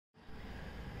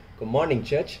Good morning,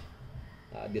 church.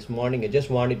 This morning, I just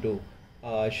wanted to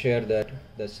share that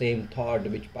the same thought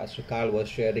which Pastor Carl was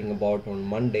sharing about on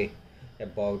Monday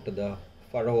about the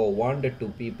Pharaoh wanted to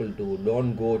people to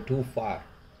don't go too far,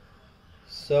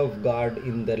 serve God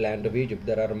in the land of Egypt.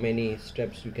 There are many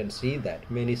steps you can see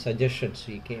that, many suggestions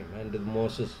he came, and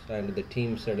Moses and the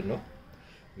team said, no,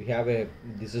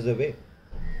 this is the way.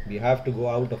 We have to go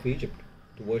out of Egypt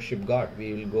to worship God.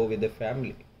 We will go with the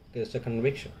family. There's a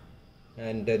conviction.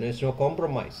 And there's no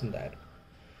compromise in that.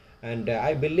 And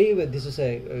I believe this is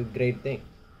a great thing.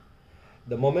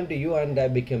 The moment you and I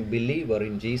become believer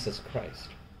in Jesus Christ,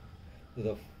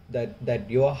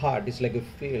 that your heart is like a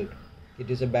field.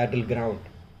 It is a battleground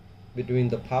between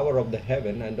the power of the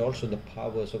heaven and also the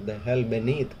powers of the hell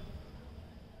beneath.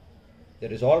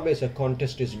 There is always a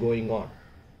contest is going on.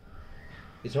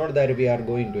 It's not that we are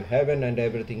going to heaven and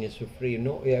everything is free.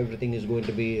 No, everything is going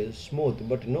to be smooth.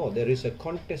 But no, there is a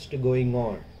contest going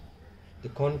on. The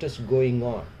contest going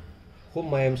on.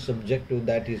 Whom I am subject to,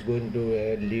 that is going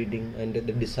to leading and the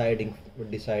deciding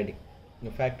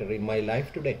factor in my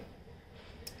life today.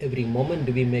 Every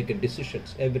moment we make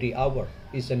decisions. Every hour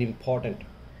is an important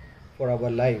for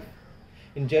our life.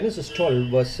 In Genesis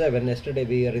 12 verse 7, yesterday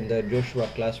we are in the Joshua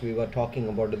class, we were talking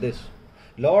about this.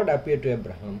 Lord appeared to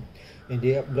Abraham, and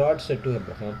God said to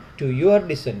Abraham, to your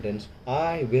descendants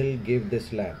I will give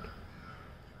this land.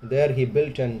 There he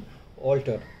built an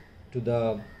altar to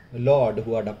the Lord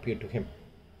who had appeared to him.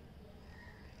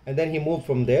 And then he moved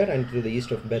from there and to the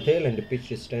east of Bethel and pitched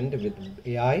his tent with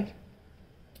Ai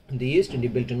in the east, and he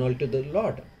built an altar to the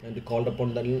Lord and called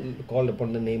upon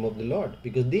the name of the Lord.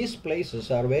 Because these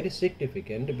places are very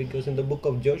significant, because in the book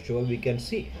of Joshua we can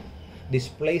see these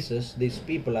places, these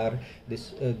people are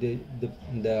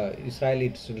the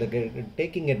Israelites like,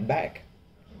 taking it back.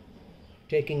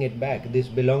 This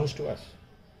belongs to us.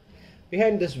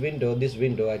 Behind this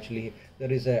window actually, there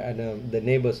is the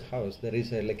neighbor's house. There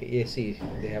is like AC.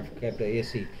 They have kept a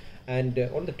AC, and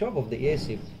on the top of the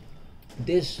AC,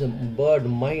 this bird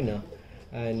miner,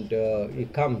 and he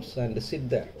comes and sit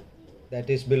there. That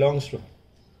belongs to her.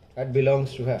 That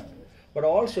belongs to her. But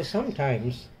also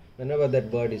sometimes, whenever that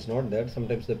bird is not there,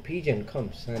 sometimes the pigeon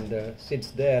comes and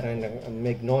sits there and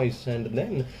make noise, and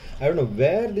then I don't know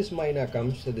where this miner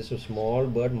comes. So this small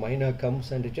bird miner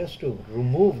comes and just to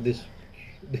remove this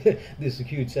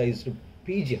huge-sized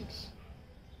pigeons.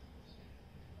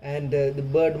 And the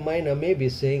bird miner may be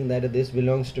saying that this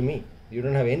belongs to me. You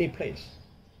don't have any place.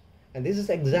 And this is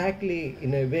exactly,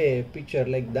 in a way, a picture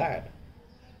like that.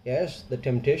 Yes, the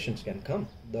temptations can come.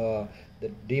 The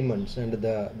demons and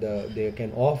they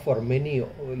can offer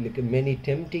many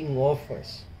tempting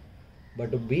offers.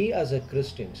 But we as a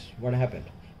Christians, what happened?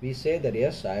 We say that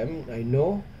yes, I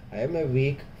know I am a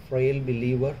weak, frail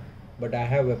believer, but I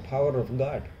have a power of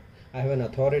God. I have an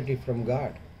authority from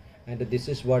God, and this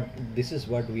is what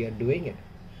we are doing it.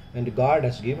 And God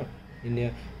has given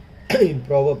in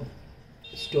Proverbs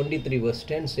 23 verse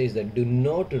 10 says that do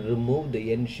not remove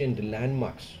the ancient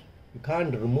landmarks. You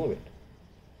can't remove it.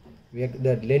 We have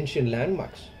the ancient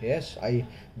landmarks. Yes,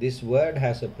 this word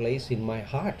has a place in my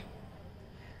heart.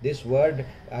 This word,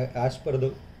 as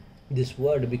per this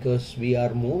word, because we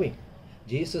are moving.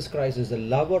 Jesus Christ is the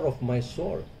lover of my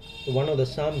soul. So one of the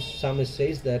psalmist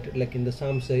says that, like in the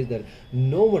psalm says that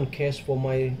no one cares for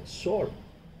my soul.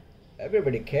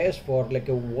 Everybody cares for like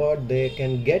what they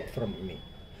can get from me.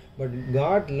 But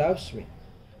God loves me,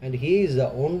 and He is the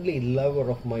only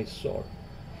lover of my soul.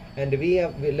 And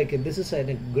this is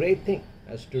a great thing.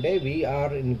 As today we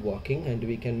are in walking, and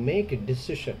we can make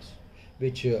decisions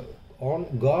which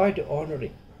on God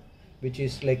honoring, which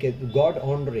is like a God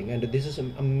honoring, and this is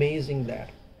amazing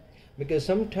that. Because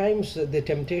sometimes the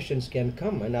temptations can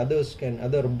come, and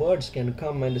other birds can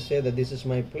come and say that this is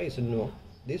my place. And no,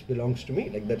 this belongs to me.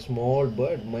 Like that small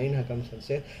bird, mine comes and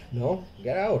says, no,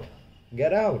 get out.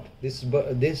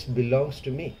 This belongs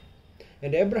to me.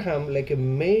 And Abraham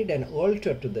made an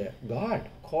altar to the God,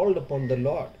 called upon the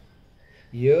Lord.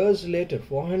 Years later,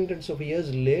 400s of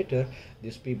years later,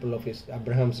 these people of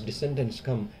Abraham's descendants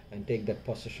come and take that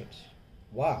possessions.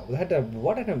 Wow,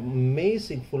 what an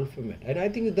amazing fulfillment. And I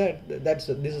think this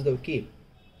is the key.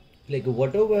 Like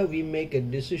whatever we make a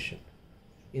decision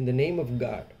in the name of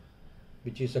God,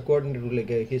 which is according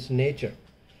to His nature,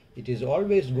 it is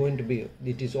always going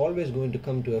to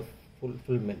come to a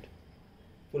fulfillment.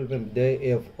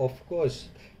 Of course,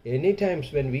 any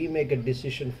times when we make a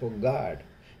decision for God,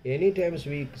 any times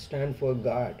we stand for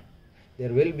God,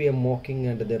 there will be a mocking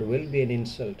and there will be an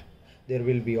insult. There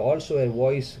will be also a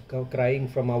voice crying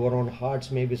from our own hearts,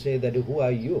 maybe say that who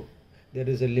are you? There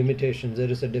is a limitation,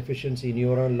 there is a deficiency in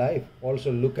your own life.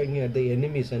 Also looking at the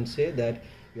enemies and say that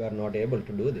you are not able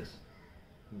to do this.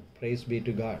 Praise be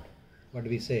to God. What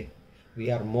we say?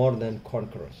 We are more than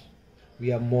conquerors.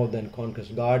 We are more than conquerors.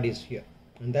 God is here.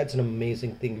 And that's an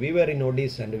amazing thing. We were in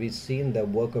Odisha and we've seen the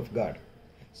work of God.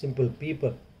 Simple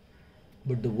people.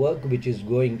 But the work which is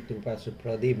going through Pastor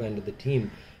Pradeep and the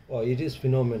team, oh, it is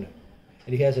phenomenal.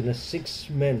 And he has 6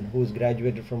 men who's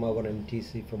graduated from our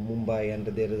MTC from Mumbai, and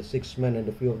there are 6 men and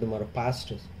a few of them are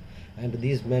pastors. And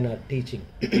these men are teaching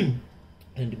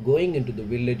and going into the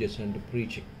villages and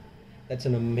preaching. That's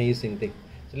an amazing thing.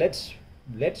 So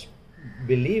let's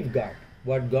believe God,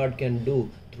 what God can do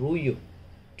through you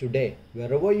today.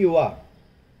 Wherever you are,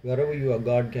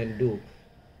 God can do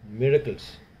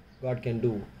miracles. God can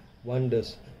do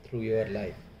wonders through your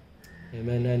life.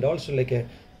 Amen. And also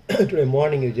today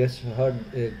morning you just heard,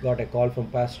 got a call from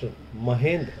Pastor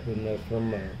Mahendra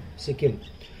from Sikkim.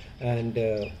 And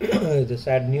the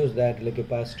sad news that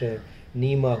Pastor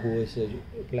Nima, who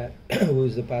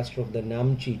is the pastor of the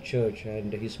Namchi church,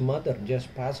 and his mother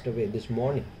just passed away this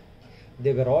morning.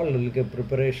 They were all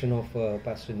preparation of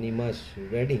Pastor Nima's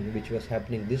wedding, which was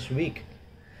happening this week.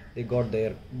 They got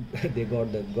the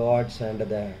gods and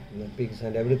the pigs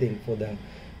and everything for the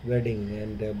wedding,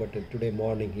 and but today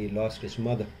morning he lost his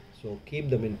mother. So keep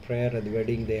them in prayer at the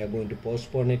wedding. They are going to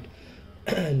postpone it,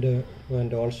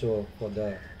 and also for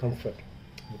the comfort.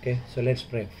 Okay, so let's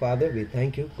pray. Father, we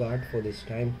thank you, God, for this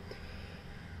time.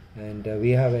 And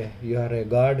you are a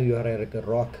God, you are like a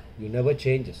rock. You never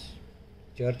changes.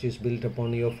 Church is built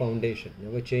upon your foundation,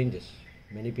 never changes.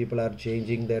 Many people are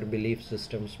changing their belief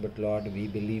systems, but Lord, we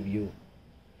believe you.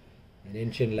 And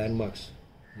ancient landmarks,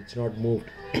 it's not moved.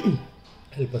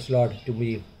 Help us, Lord,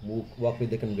 to walk with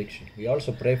the conviction. We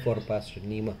also pray for Pastor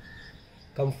Nima.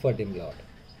 Comfort him, Lord.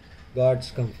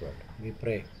 God's comfort, we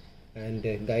pray. And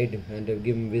guide him and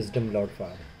give him wisdom, Lord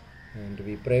Father. And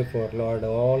we pray for, Lord,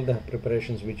 all the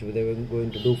preparations which they were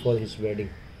going to do for his wedding.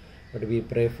 But we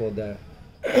pray for the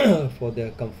for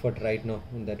their comfort right now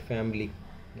in that family,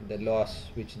 the loss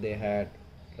which they had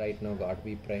right now, God,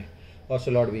 we pray. Also,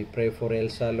 Lord, we pray for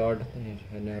Elsa, Lord,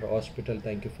 in our hospital.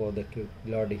 Thank you for the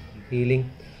Lord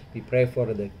healing. We pray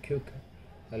for the quick,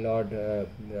 Lord,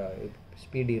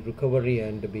 speedy recovery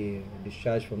and be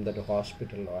discharged from that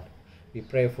hospital, Lord. We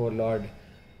pray for, Lord,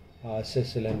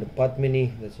 Cecil and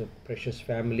Padmini. That's a precious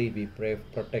family. We pray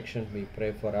for protection. We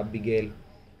pray for Abigail.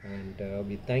 And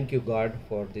we thank you, God,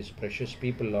 for these precious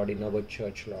people, Lord, in our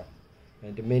church, Lord.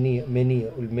 And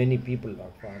many people,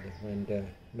 Lord, Father. And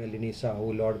Melanie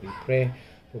Sahu, Lord, we pray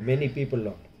for many people,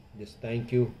 Lord. Just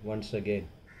thank you once again.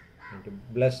 And to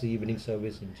bless the evening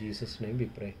service in Jesus' name we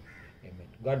pray. Amen.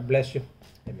 God bless you.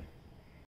 Amen.